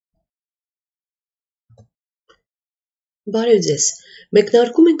Բարև ձեզ,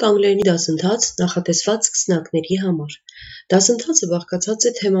 մեկնարկում ենք անգլերենի դասընթաց նախատեսված սկսնակների համար։ Դասընթացը բաղկացած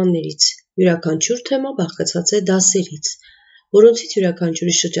է թեմաներից, յուրաքանչյուր թեմա բաղկացած է դասերից, որոնցից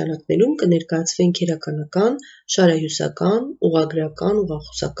յուրաքանչյուրի շրջանակներում կներկայացվեն քերականական, շարահյուսական, ուղղագրական,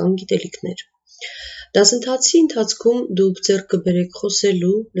 ուղղախոսական գիտելիքներ։ Դասընթացի ընթացքում դուք ձեռք կբերեք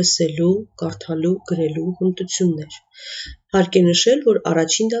խոսելու, լսելու, կարդալու, գրելու հմտություններ։ Հարկ է նշել, որ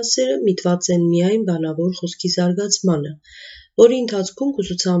առաջին դասերը միտված են միայն բանավոր խոսքի զարգացմանը, որի ընթացքում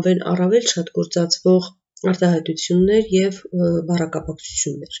կուսուցանվեն առավել շատ գործածվող արտահայտություններ և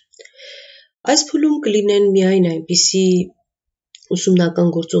բառակապակցություններ։ Այս փուլում կլինեն միայն այնպիսի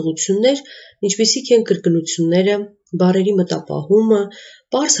ուսումնական գործողություններ, ինչպիսիք են կրկնությունները, բառերի մտապահումը,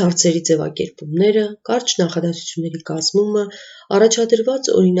 պարզ հարցերի ձևակերպումները, կարճ նախադասությունների կազմումը, առաջադրված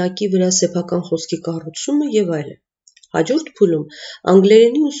օրինակի վրա սեփական խոսքի կառուցումը և այլն։ Հաջորդ փուլում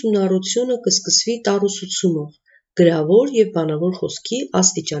անգլերենի ուսումնառությունը կսկսվի տառուսուցումով, գրավոր և բանավոր խոսքի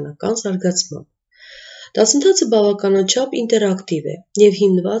աստիճանական զարգացմամբ։ Դասընթացը բավականաչափ ինտերակտիվ է և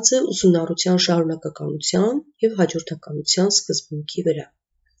հիմնված է ուսումնառության շարունակականության և հաջորդականության սկզբունքի վրա։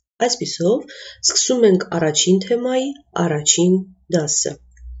 Այսպիսով, սկսում ենք առաջին թեմայի առաջին դասը։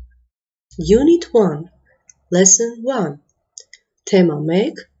 Unit 1, Lesson 1, Թեմա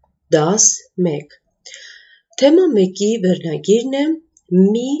 1, դաս 1։ Թեմա 1-ի վերնագիրն է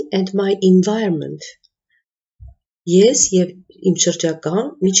Me and my environment, ես և իմ շրջակա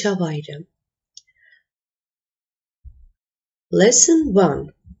միջավայրը։ Lesson 1,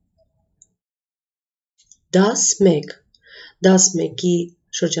 դաս 1։ Դաս 1-ի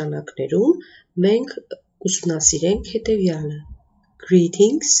շրջանակներում մենք ուսումնասիրենք հետևյալը.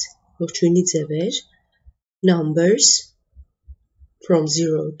 Greetings, ողջույնի ձևեր, numbers from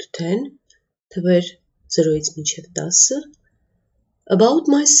 0 to 10, թվեր 0-ից մինչև 10, about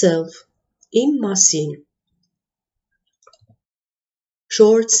myself, իմ մասին,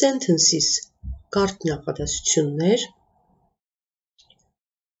 short sentences, կարճ նախադասություններ,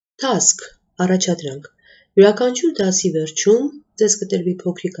 task, առաջադրանք։ Յուրաքանչյուր դասի վերջում ձեզ կտրվի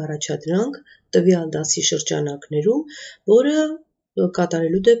փոքրիկ առաջադրանք տվյալ դասի շրջանակներում, որը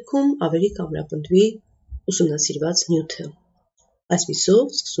կատարելու դեպքում ավելի կամրապնդվի ուսումնասիրված նյութը։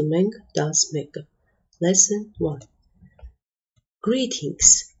 Այսպիսով սկսում ենք դաս 1-ը։ Lesson 1.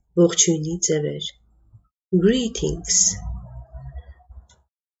 Greetings, ողջույնի ձևեր։ Greetings.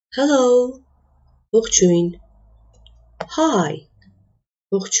 Hello, ողջույն։ Hi,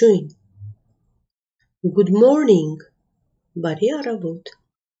 ողջույն։ Good morning, բարի առավոտ։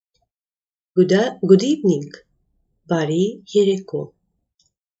 Good evening, բարի երեկո։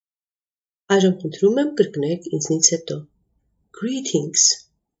 Այժմ խնդրում եմ կրկնեք ինձնից հետո։ Greetings.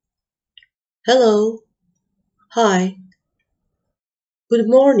 Hello. Hi. Good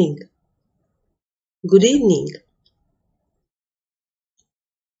morning. Good evening.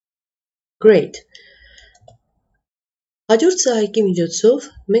 Great. Հաջորդ սահայքի միջոցով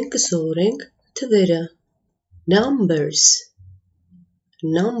մենք կսովորենք թվերը, numbers,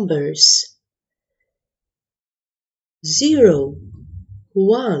 0,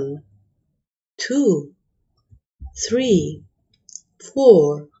 1, 2, 3,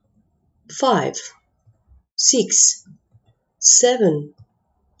 4, 5, 6, 7,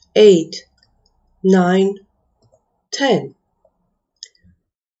 8, 9, 10.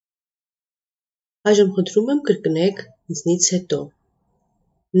 Այժմ խնդրում եմ կրկնեք ինձնից հետո։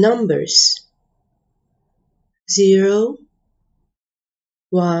 Numbers 0,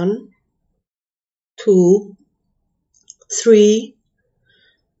 1, 2, 3,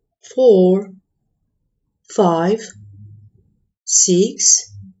 4, 5, 6,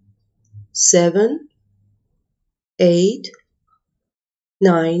 7, 8,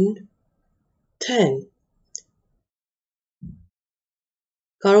 9, 10։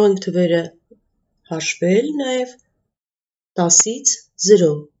 Կարող ենք թվերը հաշվել նաև 10-ից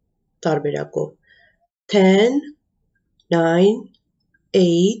 0 տարբերակով։ 10, 9,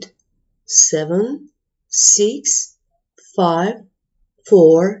 8, 7, 6, 5,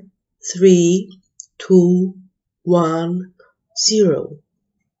 4, 3, 2, 1, 0.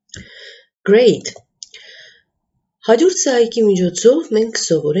 Great. Հաջորդ սահայքի միջոցով մենք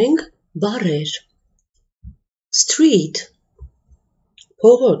կսովորենք բառեր։ Street,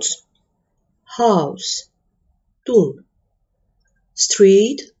 փողոց, house, տուն,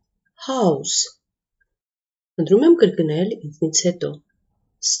 street, house. Խնդրում եմ կրկնել ինձնից հետո։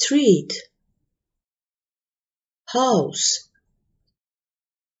 Street, house,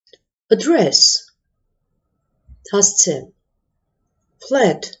 address, հասցե,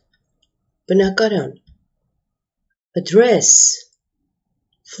 flat, բնակարան, address,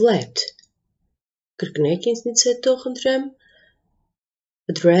 flat, Կրկնեք ինձնից հետո խնդրեմ.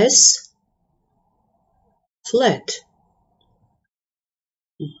 Address, flat.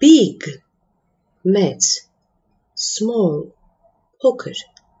 Big, մեծ. Small, փոքր.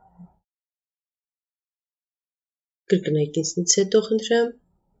 Կրկնեք ինձնից հետո խնդրեմ.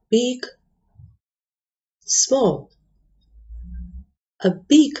 Big, small. A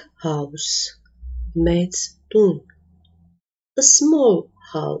big house, մեծ տուն. A small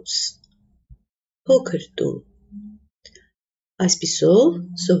house, փոքր տուն. Այսպիսով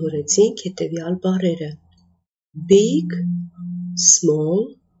սովորեցինք հետևյալ բառերը. Big, small,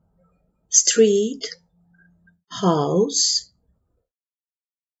 street, house,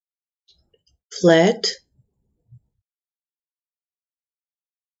 flat,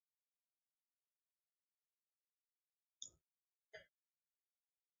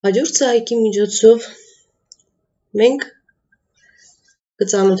 Հաջորդ սայքի միջոցով մենք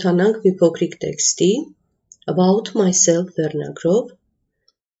կծանոթանանք մի փոքրիկ տեքստի about myself վերնագրով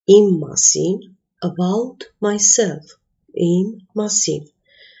իմ մասին, about myself, իմ մասին.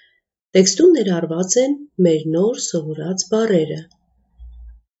 Տեքստում ներառված են մեր նոր սովորած բառերը.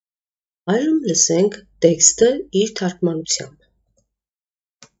 Այժմ լսենք տեքստը իր թարգմանությամբ.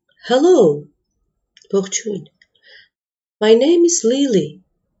 Hello, ողջույն. My name is Lily.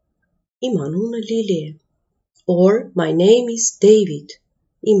 Իմ անունը Լիլի է. Or my name is David.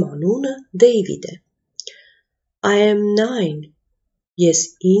 Իմ անունը David է. I am 9. Ես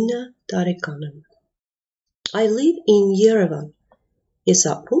 9 տարեկան եմ. I live in Yerevan. Ես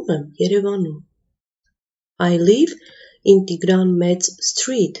ապրում եմ Երևանում. I live in Tigran Metz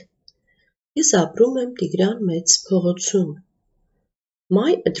Street. Ես aprum եմ Tigran Metz փողոցում.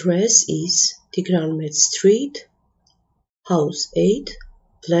 My address is Tigran Metz Street, House 8,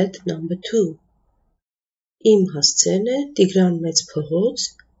 Flat number 2. Իմ հասցեն է Տիգրան Մեծ փողոց,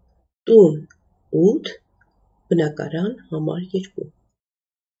 տուն 8, բնակարան համար 2.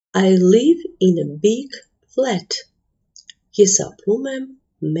 I live in a big flat. Ես ապրում եմ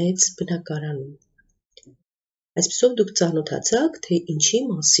մեծ բնակարանում. Այսպիսով դուք ծանոթացաք, թե ինչի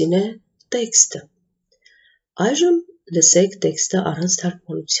մասին է տեքստը. Այժմ լսեք տեքստը առանց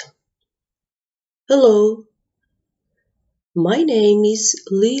թարգմանության. Hello. My name is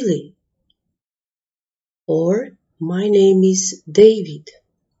Lily. Or my name is David.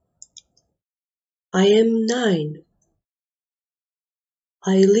 I am 9.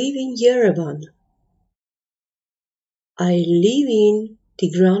 I live in Yerevan. I live in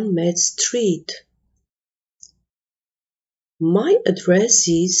Tigran Metz Street. My address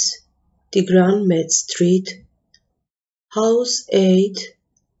is Tigran Metz Street, House 8,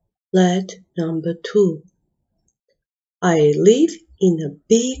 Flat number 2. I live in a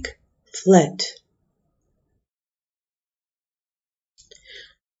big flat.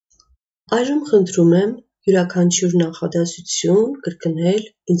 Այժմ խնդրում եմ յուրաքանչյուր նախադասություն կրկնել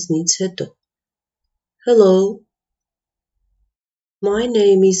ինձնից հետո. Hello. My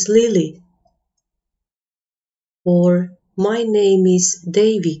name is Lily. Or my name is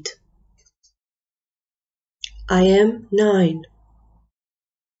David. I am 9.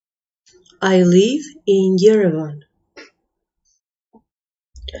 I live in Yerevan.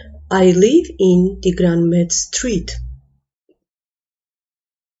 I live in Tigran Metz Street.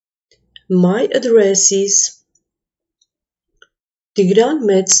 My address is Tigran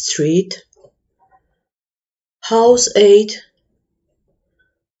Metz Street, House 8,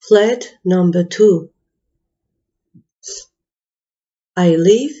 Flat number 2. I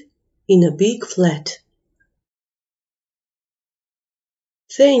live in a big flat.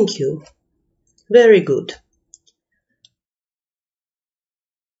 Thank you. Very good.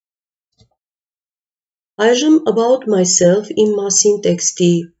 Այժմ about myself իմ մասին տեքստի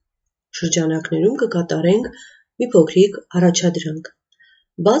շրջանակներում կկատարենք մի փոքրիկ առաջադրանք.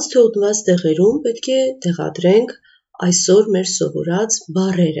 Բաց թողնված տեղերում պետք է տեղադրենք այսօր մեր սովորած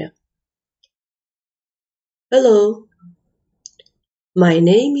բառերը. Hello. My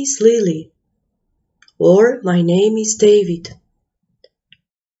name is Lily. Or my name is David.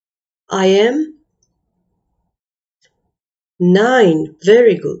 I am 9.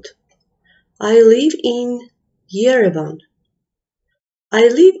 Very good. I live in Yerevan. I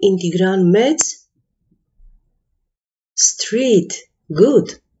live in Tigran Metz Street.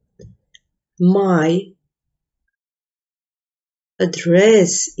 Good. My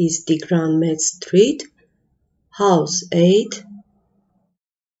address is Tigran Metz Street, House 8,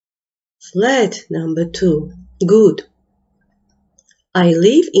 Flat number 2. Good. I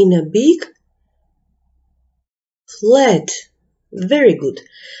live in a big flat. Very good.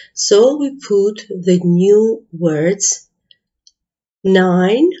 So we put the new words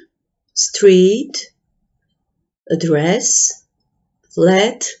 9, street, address,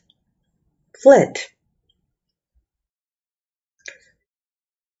 flat, flat.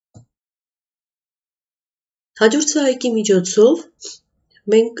 Հաջորդ սայքի միջոցով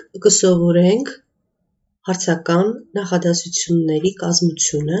մենք կսովորենք հարցական նախադասությունների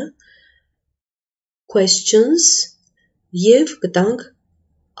կազմությունը, questions և կտանք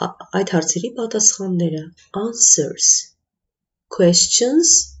այդ հարցերի պատասխանները, answers,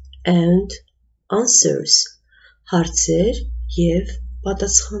 questions and answers, հարցեր և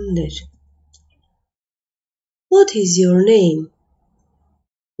պատասխաններ. What is your name?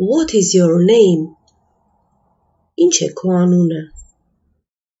 What is your name? Ինչ է քո անունը?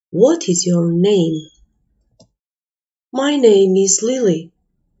 What is your name? My name is Lily.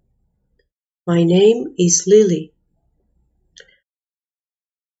 My name is Lily.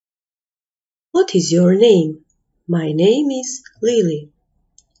 What is your name? My name is Lily.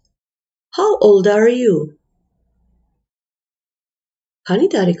 How old are you? Քանի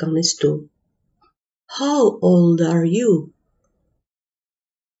տարեկան ես դու? How old are you?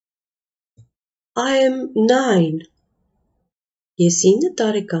 I am 9. Ես 9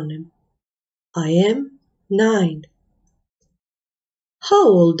 տարեկան եմ. I am 9. How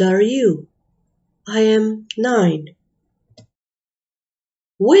old are you? I am 9.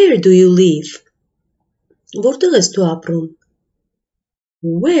 Where do you live? Որտեղ ես դու ապրում?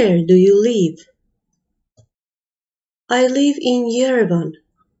 Where do you live? I live in Yerevan.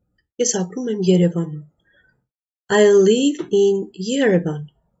 Ես ապրում եմ Երևանում. I live in Yerevan.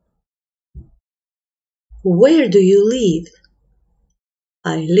 Where do you live?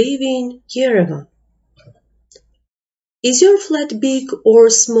 I live in Yerevan. Is your flat big or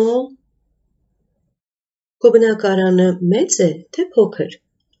small? Քո բնակարանը մեծ է, թե փոքր?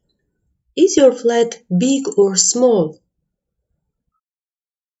 Is your flat big or small?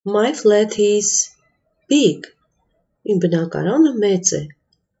 My flat is big. Իմ բնակարանը մեծ է.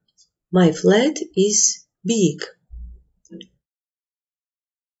 My flat is big.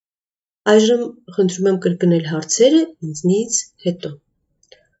 Այժմ խնդրում եմ կրկնել հարցերը ինձնից հետո.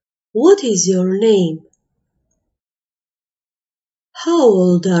 What is your name? How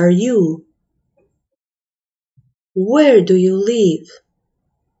old are you? Where do you live?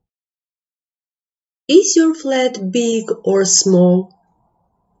 Is your flat big or small?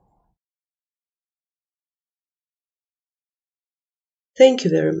 Thank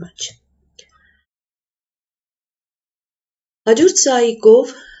you very much. Հաջորդ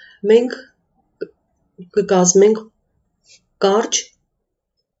սայիկով մենք կկազմենք կարճ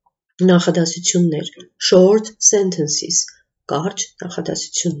նախադասություններ, short sentences, կարճ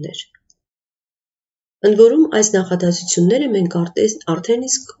նախադասություններ։ Ընդ որում այս նախադասությունները մենք արդեն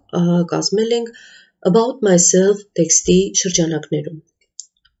իսկ կազմել ենք about myself տեքստի շրջանակներում։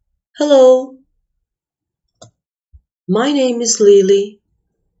 Hello. My name is Lily.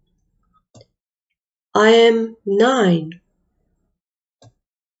 I am 9.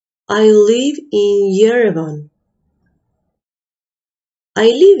 I live in Yerevan. I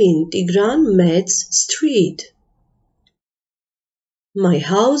live in Tigran Metz Street. My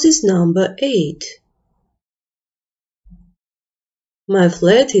house is number 8. My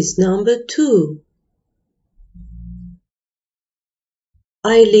flat is number 2.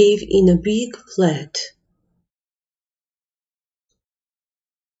 I live in a big flat.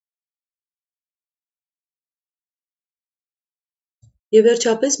 Եվ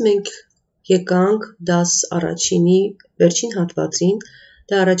վերջապես մենք եկանք դաս առաջինի վերջին հատվածին,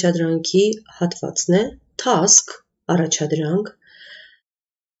 դա առաջադրանքի հատվածն է, task, առաջադրանք,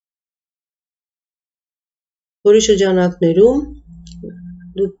 որի շրջանակներում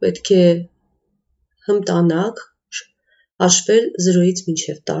դուք պետք է հմտանաք, հաշվել 0-ից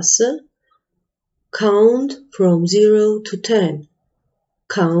մինչև 10, count from 0 to 10,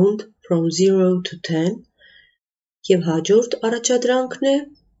 count from 0 to 10, և հաջորդ առաջադրանքն է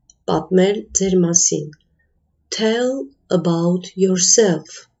պատմել ձեր մասին, tell about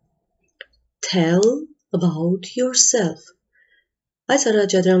yourself, tell about yourself, այս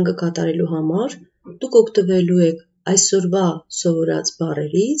առաջադրանքը կատարելու համար դուք օգտվելու եք այսօրվա սովորած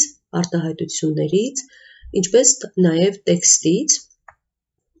բառերից, արտահայտություններից, ինչպես նաև տեքստից,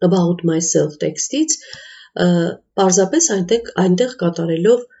 about myself տեքստից, պարզապես այնտեղ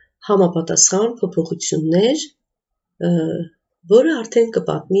կատարելով համապատասխան փոփոխություններ, որը արդեն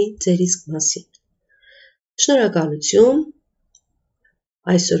կպատմի ձեր իսկ մասին։ Շնորհակալություն,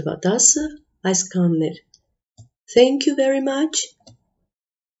 այսօրվա դասը այսքանն էր։ Thank you very much.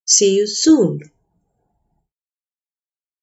 See you soon.